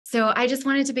So I just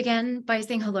wanted to begin by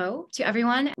saying hello to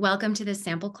everyone. Welcome to this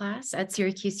sample class at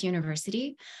Syracuse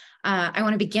University. I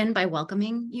want to begin by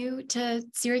welcoming you to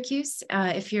Syracuse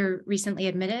if you're recently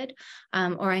admitted,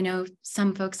 or I know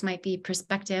some folks might be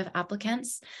prospective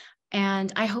applicants.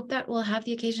 And I hope that we'll have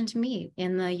the occasion to meet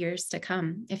in the years to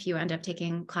come if you end up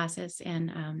taking classes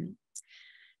in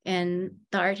the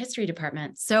art history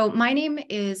department. So my name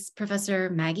is Professor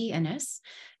Maggie Innes,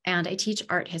 and I teach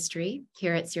art history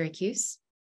here at Syracuse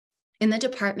in the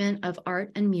Department of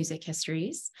Art and Music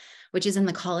Histories, which is in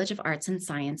the College of Arts and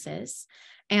Sciences.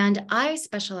 And I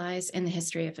specialize in the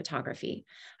history of photography.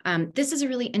 This is a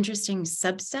really interesting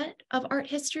subset of art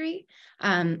history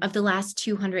of the last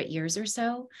 200 years or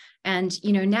so. And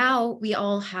now we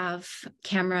all have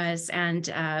cameras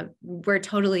and we're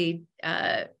totally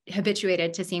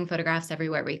habituated to seeing photographs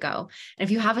everywhere we go. And if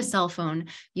you have a cell phone,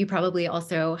 you probably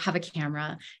also have a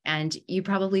camera and you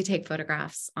probably take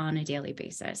photographs on a daily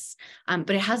basis. But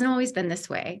it hasn't always been this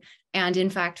way. And in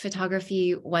fact,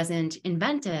 photography wasn't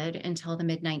invented until the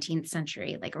mid-19th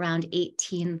century, like around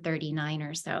 1839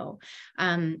 or so.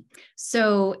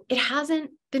 So it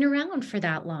hasn't been around for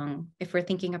that long if we're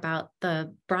thinking about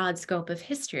the broad scope of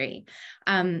history.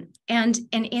 And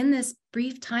in this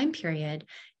brief time period,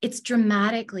 it's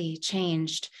dramatically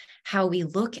changed how we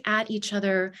look at each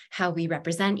other, how we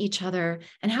represent each other,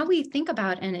 and how we think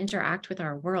about and interact with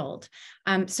our world.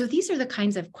 So these are the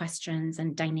kinds of questions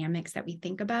and dynamics that we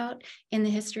think about in the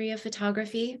history of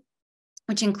photography,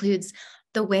 which includes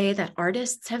the way that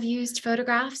artists have used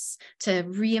photographs to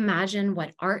reimagine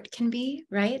what art can be,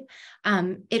 right?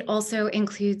 It also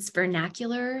includes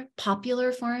vernacular,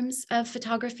 popular forms of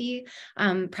photography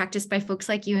practiced by folks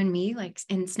like you and me, like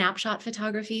in snapshot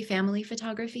photography, family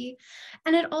photography.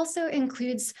 And it also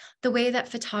includes the way that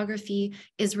photography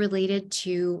is related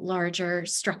to larger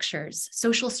structures,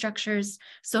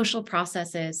 social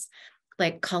processes,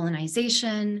 like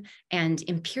colonization and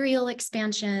imperial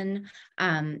expansion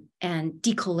and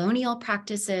decolonial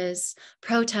practices,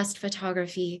 protest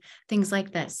photography, things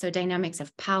like this. So dynamics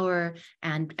of power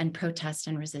and protest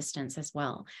and resistance as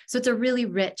well. So it's a really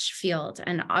rich field.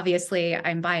 And obviously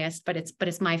I'm biased, but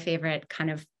it's my favorite kind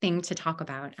of thing to talk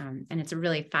about. And it's a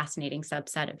really fascinating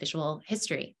subset of visual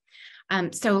history.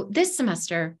 So this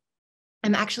semester,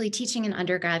 I'm actually teaching an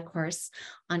undergrad course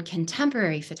on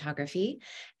contemporary photography,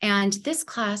 and this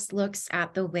class looks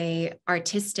at the way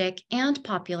artistic and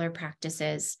popular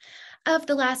practices of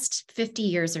the last 50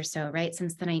 years or so, right,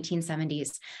 since the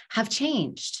 1970s, have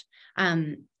changed,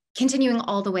 continuing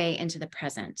all the way into the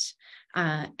present.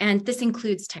 And this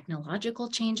includes technological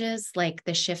changes like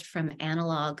the shift from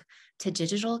analog to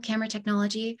digital camera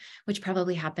technology, which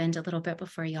probably happened a little bit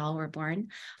before y'all were born.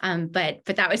 But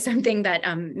that was something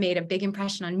that made a big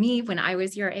impression on me when I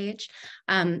was your age.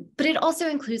 But it also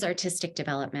includes artistic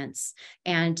developments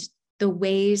and the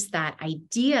ways that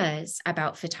ideas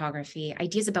about photography,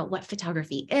 ideas about what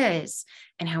photography is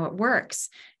and how it works,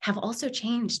 have also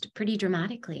changed pretty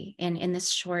dramatically in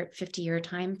this short 50-year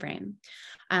time frame.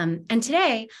 And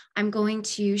today, I'm going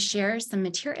to share some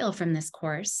material from this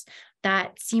course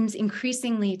that seems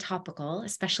increasingly topical,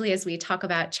 especially as we talk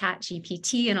about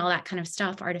ChatGPT and all that kind of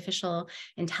stuff, artificial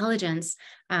intelligence.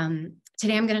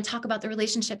 Today, I'm going to talk about the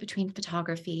relationship between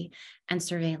photography and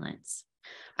surveillance.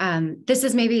 This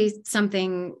is maybe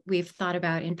something we've thought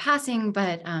about in passing,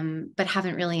 but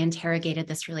haven't really interrogated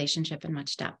this relationship in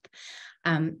much depth.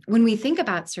 When we think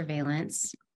about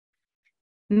surveillance,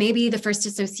 maybe the first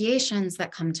associations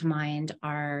that come to mind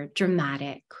are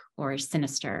dramatic or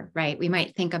sinister, right? We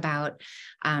might think about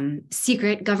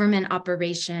secret government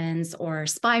operations or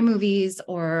spy movies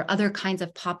or other kinds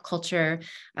of pop culture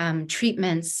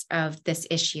treatments of this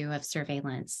issue of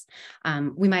surveillance.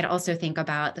 We might also think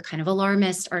about the kind of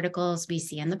alarmist articles we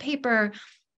see in the paper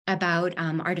about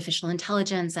artificial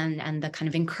intelligence and the kind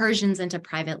of incursions into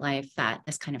private life that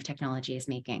this kind of technology is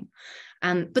making.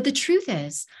 But the truth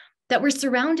is that we're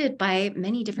surrounded by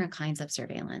many different kinds of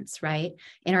surveillance, right,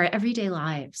 in our everyday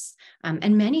lives.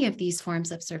 And many of these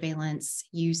forms of surveillance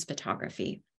use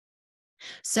photography.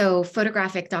 So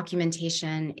photographic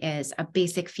documentation is a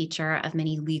basic feature of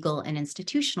many legal and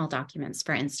institutional documents,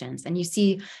 for instance, and you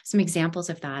see some examples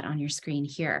of that on your screen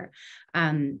here.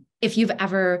 If you've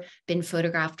ever been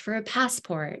photographed for a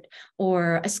passport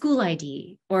or a school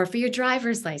ID or for your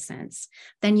driver's license,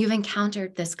 then you've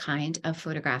encountered this kind of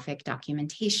photographic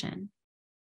documentation.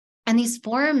 And these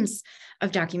forms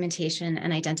of documentation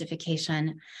and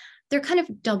identification, they're kind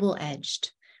of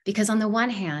double-edged. Because on the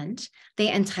one hand,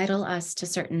 they entitle us to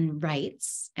certain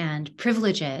rights and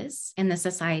privileges in the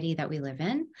society that we live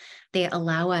in. They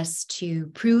allow us to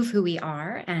prove who we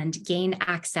are and gain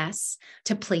access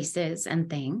to places and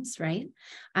things, right?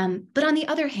 But on the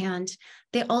other hand,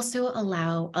 they also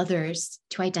allow others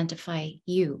to identify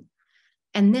you.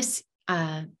 And this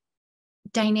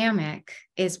dynamic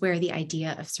is where the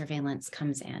idea of surveillance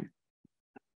comes in.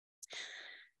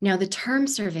 Now, the term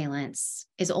surveillance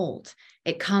is old.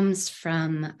 It comes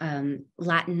from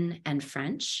Latin and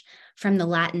French, from the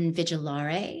Latin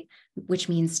vigilare, which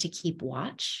means to keep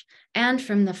watch, and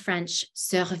from the French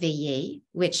surveiller,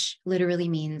 which literally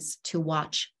means to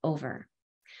watch over.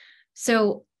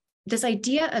 So this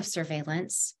idea of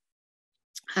surveillance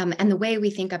and the way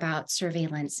we think about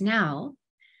surveillance now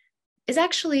is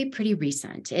actually pretty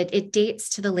recent. It dates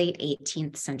to the late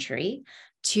 18th century,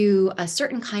 to a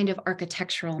certain kind of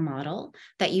architectural model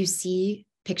that you see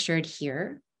pictured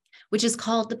here, which is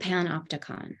called the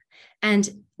panopticon. And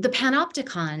the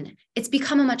panopticon, it's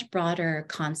become a much broader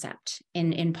concept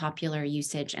in popular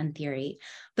usage and theory.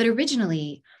 But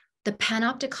originally, the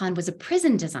panopticon was a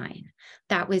prison design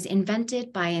that was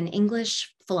invented by an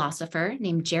English philosopher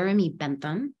named Jeremy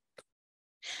Bentham.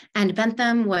 And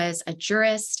Bentham was a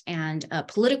jurist and a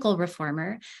political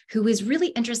reformer who was really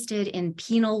interested in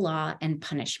penal law and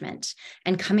punishment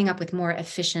and coming up with more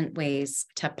efficient ways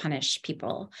to punish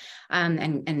people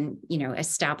and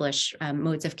establish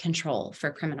modes of control for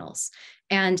criminals.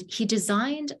 And he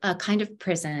designed a kind of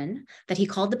prison that he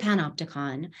called the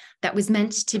panopticon that was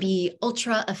meant to be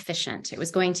ultra efficient. It was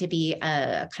going to be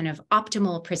a kind of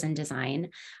optimal prison design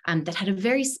that had a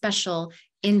very special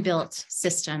inbuilt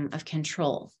system of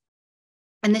control.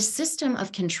 And this system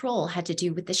of control had to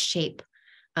do with the shape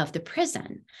of the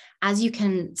prison. As you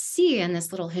can see in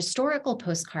this little historical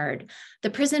postcard, the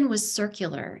prison was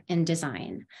circular in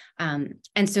design.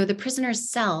 And so the prisoners'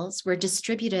 cells were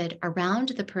distributed around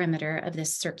the perimeter of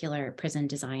this circular prison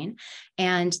design.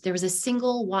 And there was a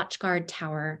single watchguard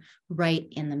tower right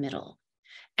in the middle.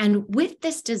 And with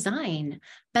this design,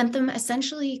 Bentham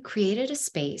essentially created a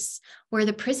space where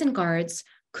the prison guards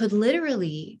could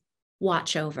literally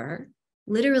watch over,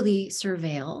 literally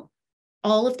surveil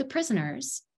all of the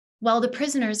prisoners, while the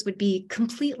prisoners would be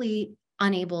completely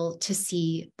unable to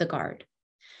see the guard.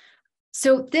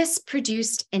 So this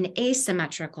produced an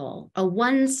asymmetrical, a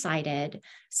one-sided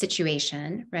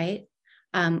situation, right?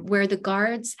 Where the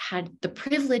guards had the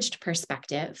privileged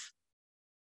perspective,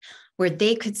 where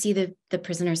they could see the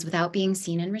prisoners without being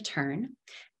seen in return.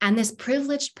 And this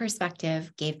privileged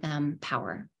perspective gave them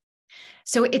power.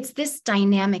 So it's this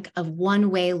dynamic of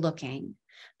one-way looking,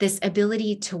 this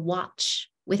ability to watch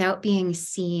without being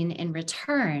seen in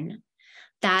return,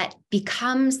 that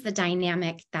becomes the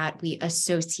dynamic that we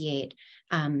associate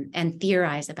and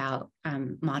theorize about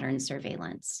modern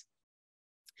surveillance.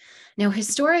 Now,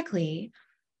 historically,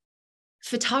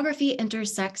 photography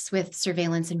intersects with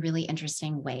surveillance in really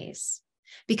interesting ways,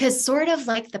 because sort of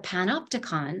like the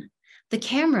panopticon, the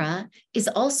camera is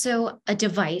also a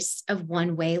device of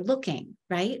one-way looking,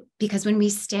 right? Because when we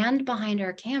stand behind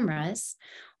our cameras,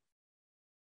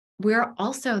 we're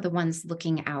also the ones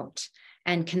looking out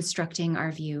and constructing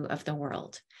our view of the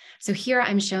world. So here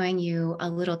I'm showing you a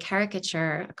little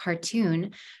caricature, a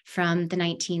cartoon from the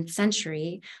 19th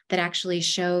century that actually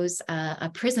shows a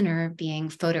prisoner being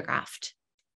photographed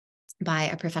by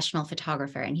a professional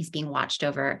photographer, and he's being watched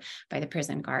over by the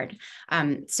prison guard.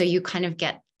 So you kind of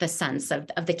get the sense of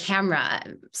the camera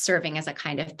serving as a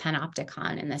kind of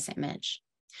panopticon in this image.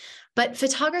 But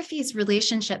photography's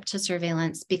relationship to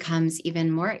surveillance becomes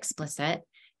even more explicit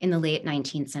in the late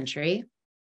 19th century.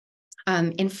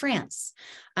 In France,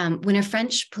 when a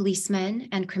French policeman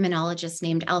and criminologist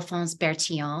named Alphonse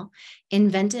Bertillon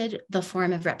invented the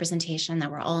form of representation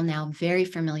that we're all now very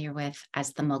familiar with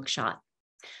as the mugshot.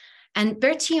 And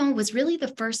Bertillon was really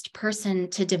the first person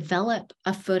to develop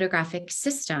a photographic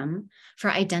system for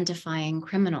identifying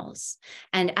criminals.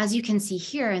 And as you can see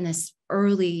here in this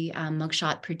early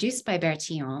mugshot produced by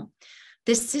Bertillon,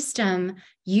 this system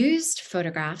used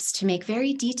photographs to make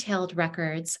very detailed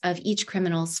records of each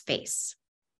criminal's face,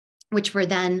 which were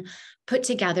then put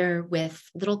together with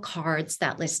little cards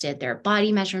that listed their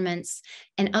body measurements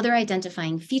and other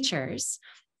identifying features.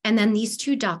 And then these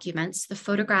two documents, the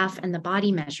photograph and the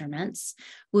body measurements,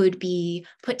 would be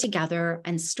put together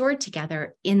and stored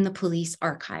together in the police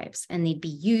archives, and they'd be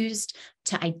used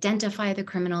to identify the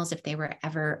criminals if they were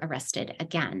ever arrested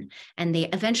again. And they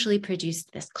eventually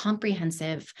produced this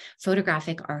comprehensive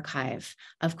photographic archive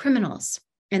of criminals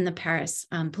in the Paris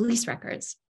police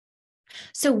records.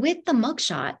 So with the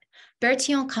mugshot,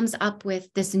 Bertillon comes up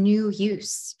with this new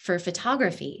use for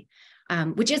photography,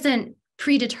 which isn't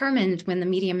predetermined when the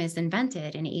medium is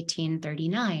invented in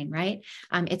 1839, right?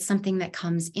 It's something that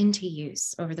comes into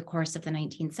use over the course of the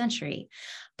 19th century.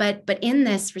 But in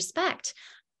this respect,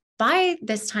 by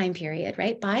this time period,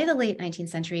 right, by the late 19th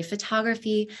century,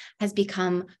 photography has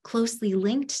become closely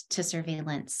linked to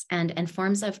surveillance and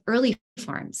early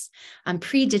forms,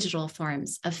 pre-digital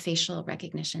forms of facial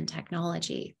recognition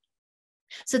technology.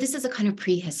 So this is a kind of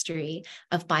prehistory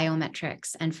of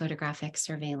biometrics and photographic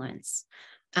surveillance.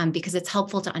 Because it's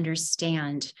helpful to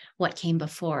understand what came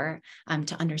before,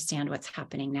 to understand what's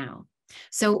happening now.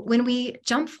 So when we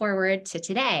jump forward to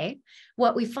today,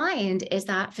 what we find is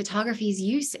that photography's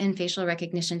use in facial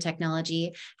recognition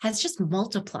technology has just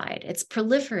multiplied. It's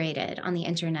proliferated on the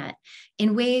internet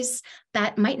in ways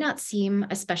that might not seem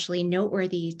especially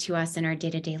noteworthy to us in our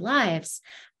day-to-day lives,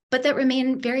 but that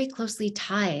remain very closely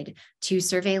tied to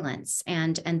surveillance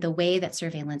and the way that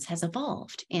surveillance has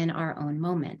evolved in our own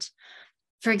moment.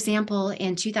 For example,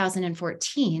 in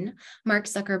 2014, Mark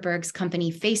Zuckerberg's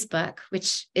company Facebook,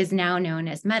 which is now known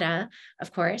as Meta,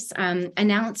 of course,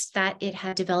 announced that it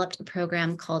had developed a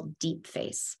program called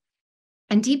DeepFace.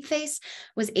 And DeepFace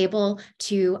was able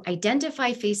to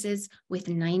identify faces with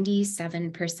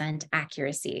 97%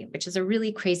 accuracy, which is a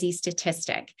really crazy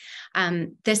statistic.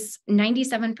 This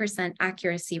 97%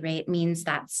 accuracy rate means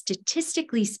that,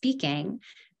 statistically speaking,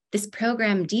 this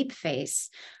program DeepFace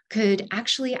could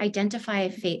actually identify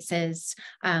faces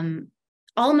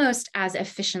almost as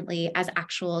efficiently as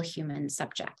actual human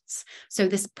subjects. So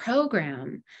this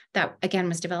program that, again,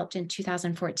 was developed in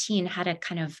 2014 had a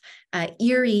kind of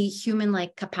eerie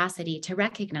human-like capacity to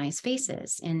recognize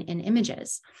faces in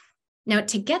images. Now,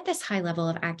 to get this high level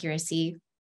of accuracy,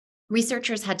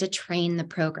 researchers had to train the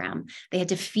program. They had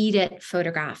to feed it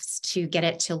photographs to get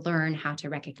it to learn how to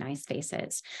recognize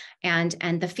faces. And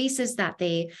the faces that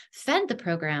they fed the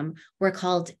program were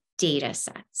called data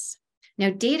sets. Now,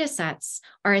 data sets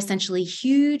are essentially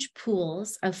huge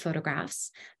pools of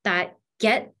photographs that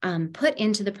get put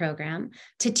into the program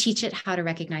to teach it how to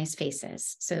recognize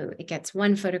faces. So it gets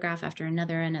one photograph after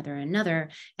another,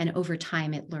 and over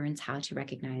time it learns how to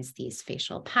recognize these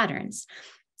facial patterns.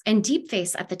 And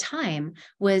DeepFace at the time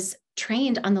was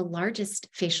trained on the largest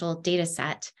facial data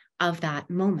set of that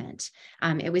moment.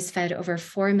 It was fed over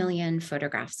 4 million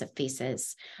photographs of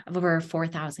faces of over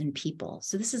 4,000 people.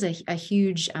 So this is a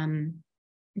huge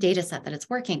data set that it's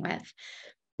working with.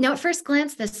 Now, at first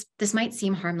glance, this might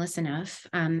seem harmless enough.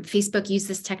 Facebook used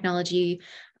this technology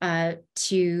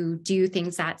to do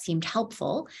things that seemed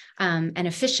helpful and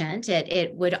efficient.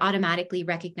 It would automatically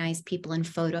recognize people in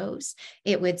photos.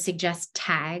 It would suggest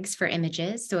tags for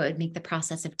images, so it would make the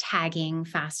process of tagging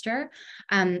faster.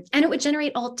 And it would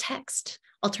generate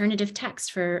alternative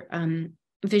text for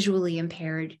visually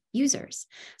impaired users.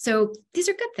 So these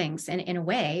are good things in a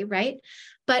way, right?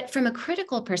 But from a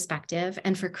critical perspective,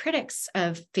 and for critics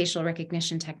of facial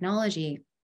recognition technology,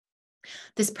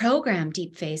 this program,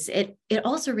 DeepFace, it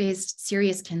also raised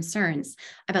serious concerns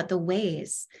about the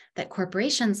ways that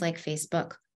corporations like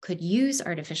Facebook could use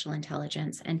artificial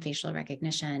intelligence and facial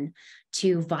recognition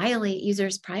to violate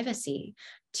users' privacy,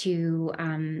 to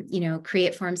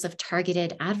create forms of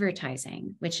targeted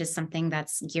advertising, which is something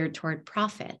that's geared toward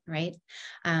profit, right?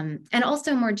 And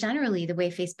also more generally, the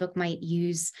way Facebook might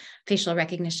use facial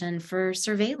recognition for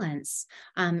surveillance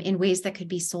in ways that could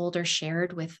be sold or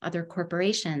shared with other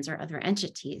corporations or other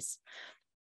entities.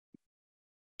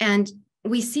 And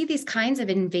we see these kinds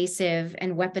of invasive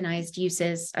and weaponized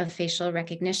uses of facial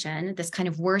recognition, this kind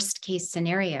of worst case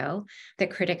scenario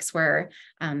that critics were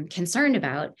concerned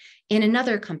about, in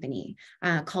another company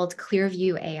called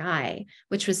Clearview AI,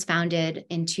 which was founded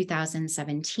in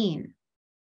 2017.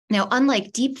 Now,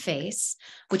 unlike DeepFace,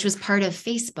 which was part of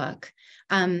Facebook,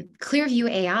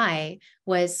 Clearview AI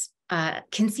was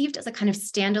conceived as a kind of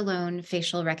standalone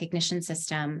facial recognition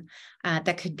system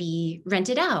that could be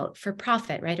rented out for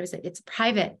profit, right? It's a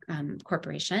private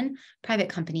corporation, private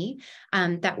company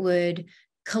that would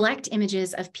collect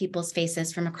images of people's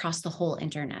faces from across the whole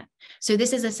internet. So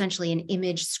this is essentially an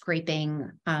image scraping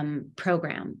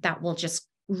program that will just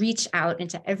reach out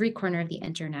into every corner of the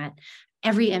internet,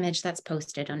 every image that's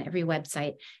posted on every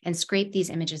website, and scrape these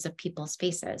images of people's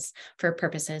faces for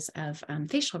purposes of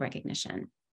facial recognition.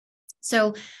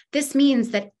 So this means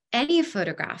that any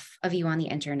photograph of you on the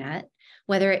internet,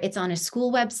 whether it's on a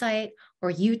school website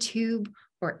or YouTube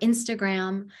or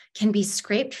Instagram, can be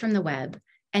scraped from the web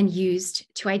and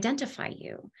used to identify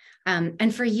you.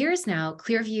 And for years now,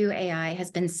 Clearview AI has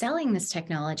been selling this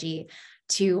technology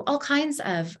to all kinds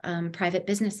of private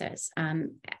businesses,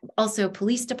 also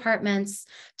police departments,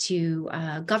 to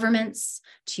governments,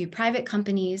 to private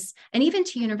companies, and even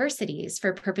to universities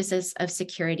for purposes of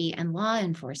security and law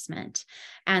enforcement.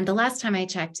 And the last time I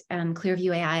checked,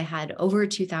 Clearview AI had over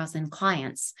 2,000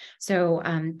 clients. So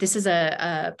this is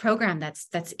a program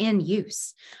that's in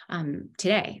use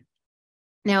today.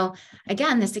 Now,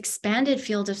 again, this expanded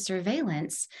field of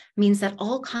surveillance means that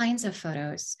all kinds of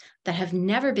photos that have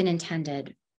never been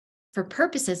intended for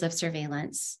purposes of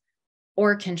surveillance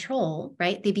or control,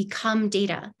 right? They become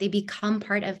data. They become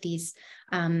part of these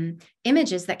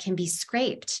images that can be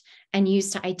scraped and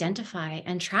used to identify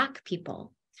and track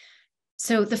people.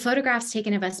 So the photographs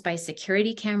taken of us by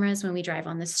security cameras when we drive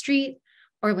on the street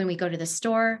or when we go to the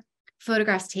store,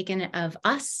 photographs taken of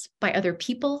us by other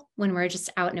people when we're just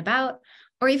out and about,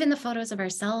 or even the photos of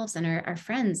ourselves and our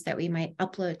friends that we might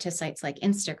upload to sites like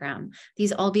Instagram.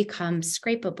 These all become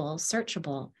scrapable,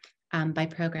 searchable by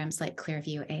programs like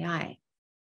Clearview AI.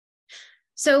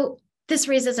 So this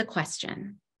raises a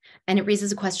question, and it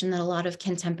raises a question that a lot of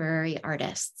contemporary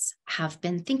artists have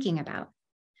been thinking about.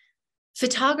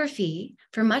 Photography,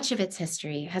 for much of its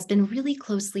history, has been really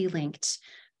closely linked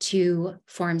to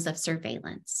forms of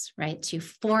surveillance, right? To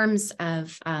forms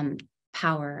of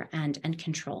power and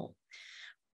control.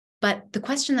 But the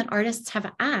question that artists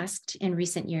have asked in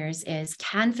recent years is,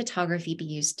 can photography be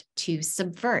used to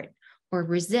subvert or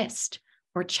resist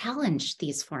or challenge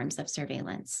these forms of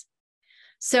surveillance?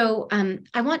 So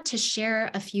I want to share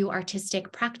a few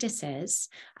artistic practices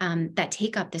that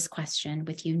take up this question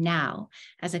with you now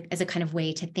as a kind of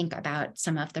way to think about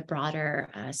some of the broader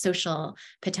social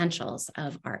potentials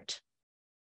of art.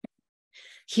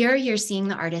 Here you're seeing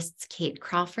the artists Kate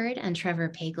Crawford and Trevor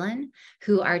Paglen,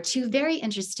 who are two very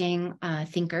interesting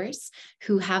thinkers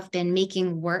who have been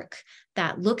making work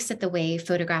that looks at the way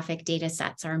photographic data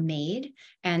sets are made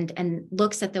and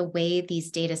looks at the way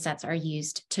these data sets are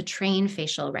used to train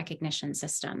facial recognition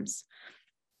systems.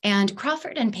 And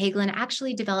Crawford and Paglen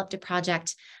actually developed a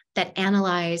project that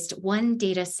analyzed one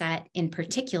data set in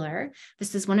particular.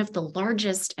 This is one of the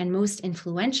largest and most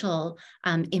influential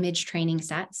image training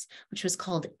sets, which was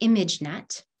called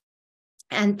ImageNet.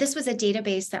 And this was a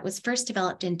database that was first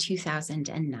developed in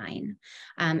 2009.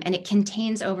 And it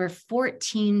contains over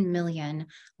 14 million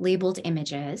labeled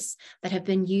images that have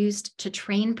been used to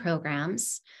train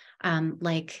programs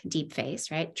like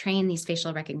DeepFace, right? Train these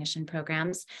facial recognition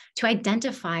programs to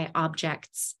identify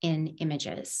objects in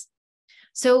images.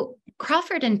 So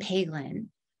Crawford and Paglen,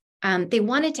 they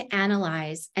wanted to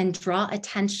analyze and draw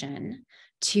attention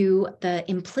to the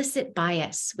implicit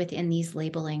bias within these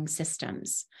labeling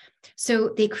systems.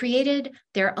 So they created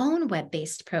their own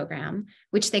web-based program,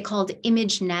 which they called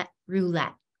ImageNet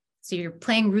Roulette. So you're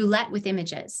playing roulette with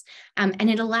images. And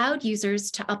it allowed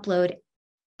users to upload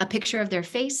a picture of their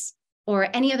face or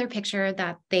any other picture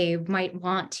that they might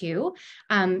want to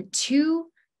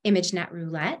ImageNet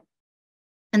Roulette.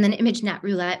 And then ImageNet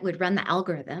Roulette would run the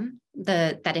algorithm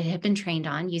that it had been trained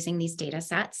on using these data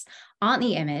sets on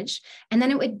the image. And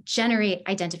then it would generate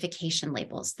identification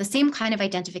labels, the same kind of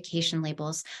identification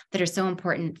labels that are so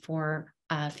important for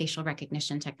facial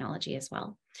recognition technology as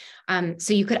well.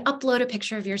 So you could upload a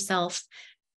picture of yourself,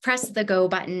 press the go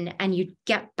button, and you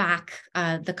get back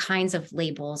the kinds of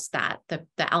labels that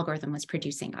the algorithm was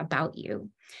producing about you.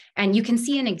 And you can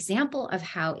see an example of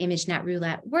how ImageNet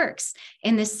Roulette works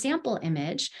in this sample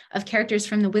image of characters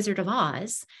from The Wizard of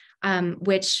Oz,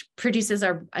 which produces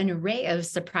an array of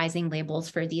surprising labels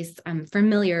for these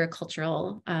familiar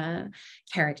cultural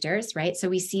characters, right? So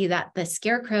we see that the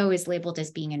scarecrow is labeled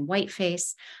as being in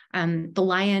whiteface. The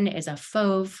lion is a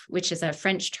fauve, which is a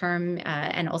French term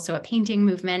and also a painting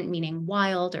movement, meaning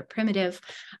wild or primitive.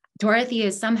 Dorothy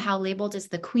is somehow labeled as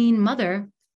the Queen Mother.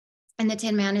 And the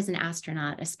Tin Man is an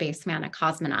astronaut, a spaceman, a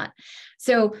cosmonaut.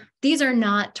 So these are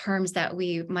not terms that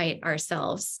we might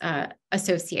ourselves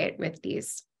associate with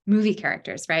these movie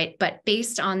characters, right? But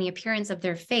based on the appearance of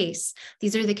their face,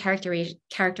 these are the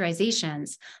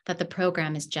characterizations that the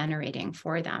program is generating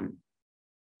for them.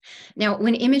 Now,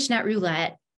 when ImageNet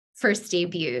Roulette first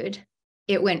debuted,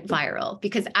 it went viral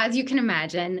because, as you can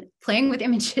imagine, playing with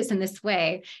images in this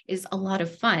way is a lot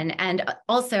of fun. And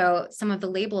also some of the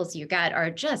labels you get are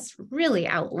just really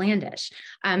outlandish.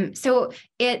 So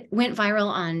it went viral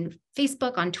on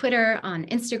Facebook, on Twitter, on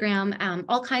Instagram.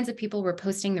 All kinds of people were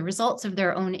posting the results of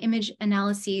their own image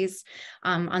analyses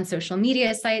on social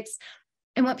media sites.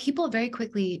 And what people very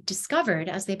quickly discovered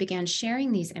as they began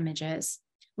sharing these images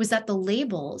was that the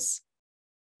labels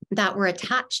that were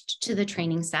attached to the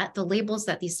training set, the labels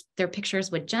that their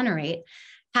pictures would generate,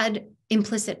 had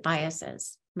implicit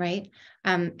biases. right?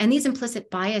 And these implicit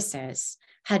biases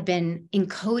had been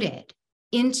encoded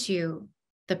into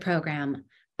the program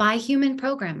by human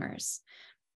programmers.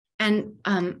 And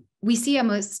we see a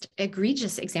most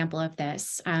egregious example of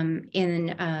this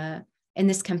in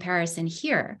this comparison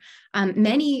here.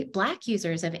 Many Black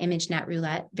users of ImageNet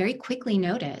Roulette very quickly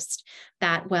noticed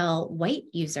that, well, white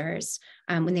users,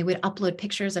 when they would upload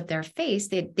pictures of their face,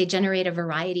 they generate a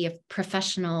variety of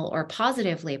professional or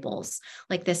positive labels,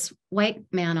 like this white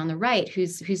man on the right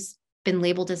who's been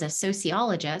labeled as a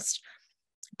sociologist.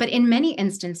 But in many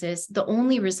instances, the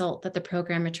only result that the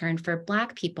program returned for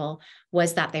Black people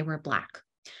was that they were Black.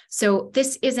 So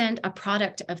this isn't a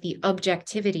product of the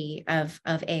objectivity of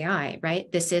AI,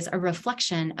 right? This is a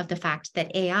reflection of the fact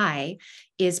that AI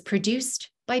is produced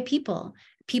by people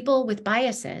with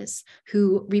biases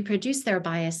who reproduce their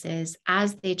biases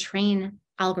as they train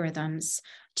algorithms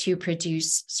to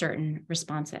produce certain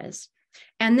responses.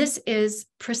 And this is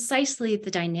precisely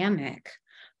the dynamic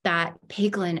that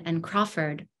Paglen and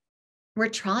Crawford were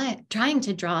trying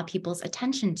to draw people's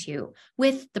attention to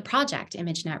with the project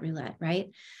ImageNet Roulette, right?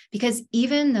 Because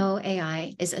even though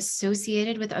AI is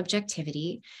associated with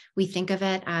objectivity, we think of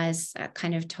it as a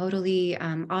kind of totally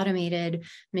automated,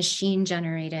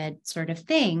 machine-generated sort of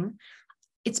thing.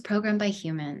 It's programmed by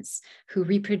humans who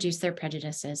reproduce their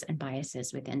prejudices and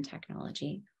biases within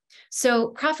technology. So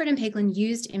Crawford and Paglen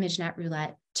used ImageNet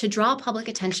Roulette to draw public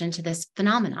attention to this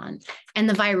phenomenon, and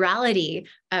the virality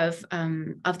of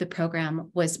the program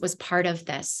was part of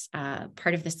this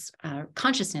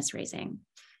consciousness raising.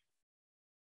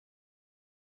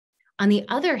 On the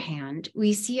other hand,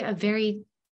 we see a very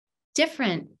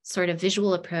different sort of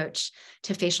visual approach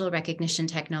to facial recognition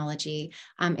technology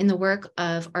in the work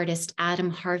of artist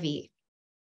Adam Harvey,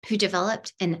 who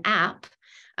developed an app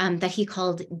that he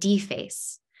called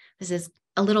Deface. This is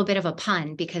a little bit of a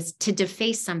pun because to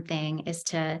deface something is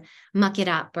to muck it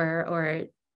up or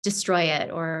destroy it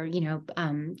or,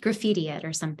 graffiti it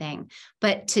or something.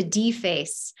 But to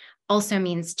deface also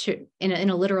means to, in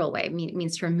a literal way,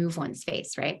 means to remove one's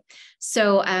face, right?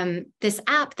 So this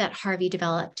app that Harvey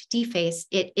developed, Deface,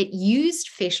 it used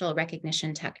facial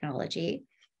recognition technology,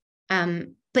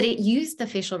 but it used the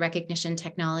facial recognition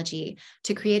technology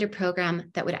to create a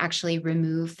program that would actually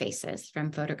remove faces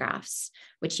from photographs,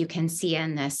 which you can see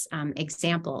in this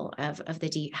example of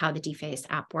how the Deface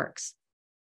app works.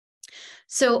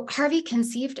 So Harvey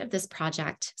conceived of this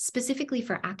project specifically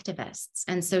for activists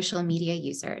and social media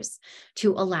users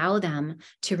to allow them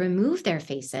to remove their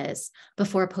faces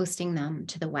before posting them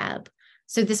to the web.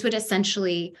 So this would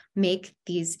essentially make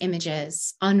these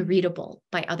images unreadable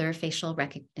by other facial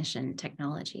recognition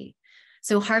technology.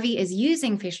 So Harvey is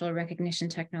using facial recognition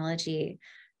technology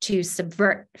to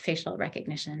subvert facial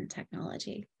recognition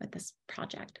technology with this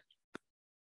project.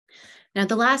 Now,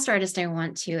 the last artist I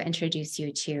want to introduce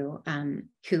you to,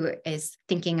 who is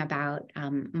thinking about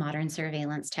modern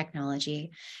surveillance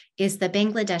technology, is the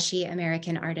Bangladeshi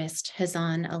American artist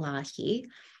Hazan Elahi,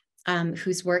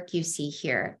 whose work you see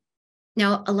here.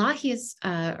 Now, Elahi is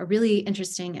a really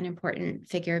interesting and important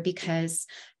figure because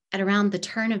at around the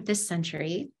turn of this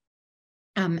century,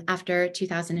 after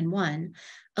 2001,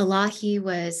 Elahi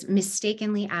was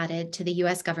mistakenly added to the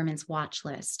US government's watch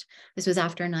list. This was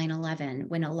after 9/11,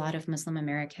 when a lot of Muslim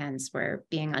Americans were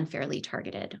being unfairly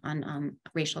targeted on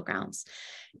racial grounds.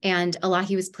 And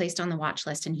Elahi was placed on the watch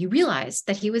list, and he realized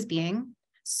that he was being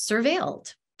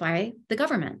surveilled by the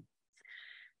government.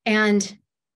 And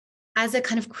as a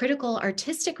kind of critical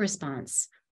artistic response,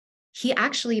 he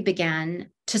actually began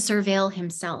to surveil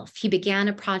himself. He began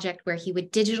a project where he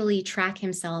would digitally track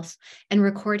himself and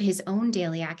record his own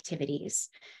daily activities,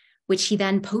 which he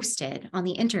then posted on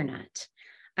the internet.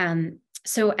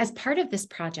 So as part of this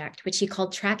project, which he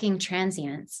called Tracking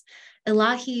Transients,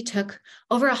 Elahi took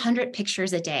over 100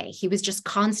 pictures a day. He was just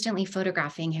constantly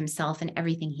photographing himself and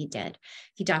everything he did.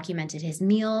 He documented his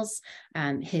meals,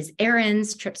 his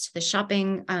errands, trips to the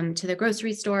shopping, to the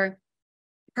grocery store,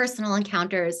 personal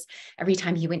encounters, every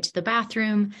time he went to the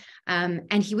bathroom.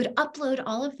 And he would upload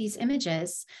all of these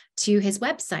images to his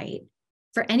website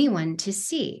for anyone to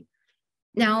see.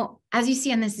 Now, as you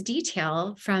see in this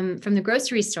detail from the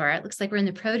grocery store, it looks like we're in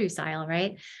the produce aisle,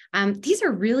 right? These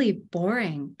are really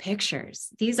boring pictures.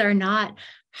 These are not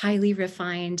highly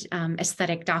refined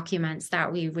aesthetic documents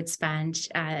that we would spend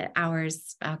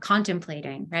hours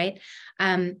contemplating, right?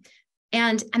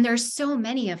 And there are so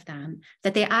many of them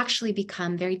that they actually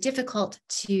become very difficult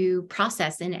to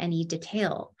process in any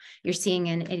detail. You're seeing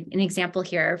an example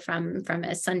here from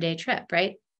a Sunday trip,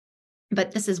 right?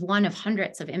 But this is one of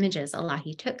hundreds of images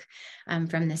Elahi took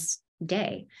from this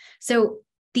day. So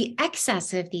The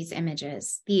excess of these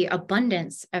images, the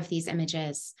abundance of these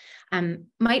images,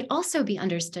 might also be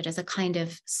understood as a kind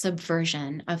of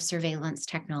subversion of surveillance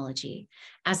technology,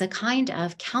 as a kind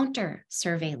of counter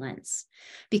surveillance,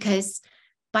 because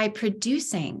by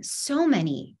producing so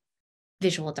many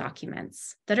visual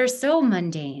documents that are so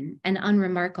mundane and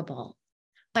unremarkable,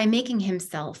 by making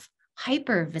himself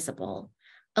hyper visible,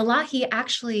 Elahi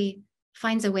actually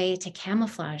finds a way to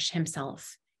camouflage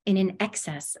himself in an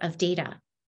excess of data.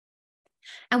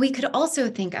 And we could also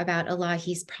think about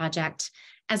Elahi's project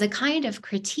as a kind of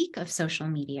critique of social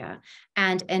media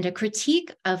and a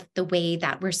critique of the way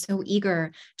that we're so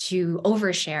eager to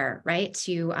overshare, right?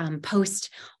 To post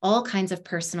all kinds of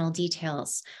personal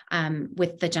details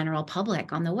with the general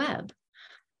public on the web.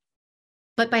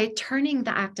 But by turning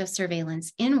the act of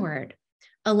surveillance inward,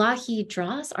 Elahi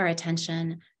draws our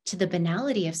attention to the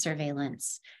banality of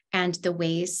surveillance and the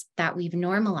ways that we've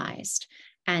normalized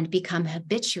and become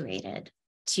habituated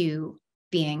to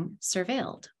being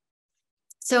surveilled.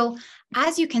 So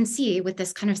as you can see with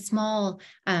this kind of small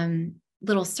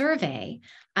little survey,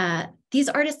 these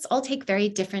artists all take very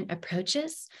different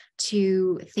approaches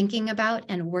to thinking about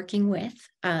and working with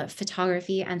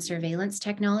photography and surveillance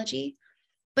technology.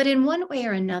 But in one way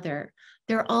or another,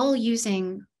 they're all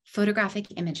using photographic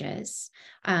images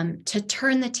to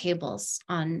turn the tables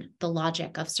on the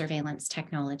logic of surveillance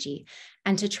technology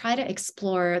and to try to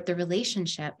explore the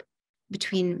relationship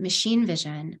between machine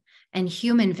vision and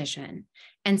human vision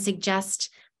and suggest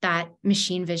that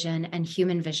machine vision and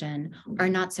human vision are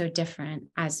not so different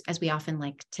as we often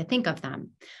like to think of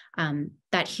them.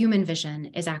 That human vision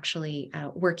is actually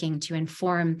working to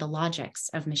inform the logics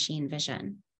of machine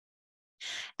vision.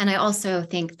 And I also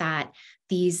think that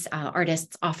these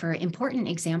artists offer important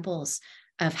examples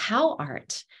of how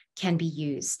art can be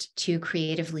used to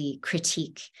creatively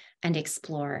critique and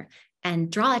explore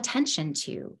and draw attention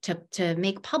to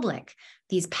make public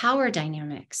these power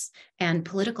dynamics and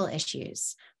political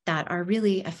issues that are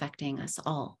really affecting us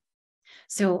all.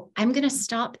 So I'm going to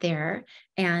stop there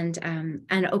and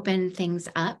open things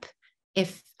up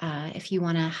if you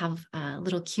want to have a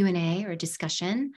little Q&A or discussion.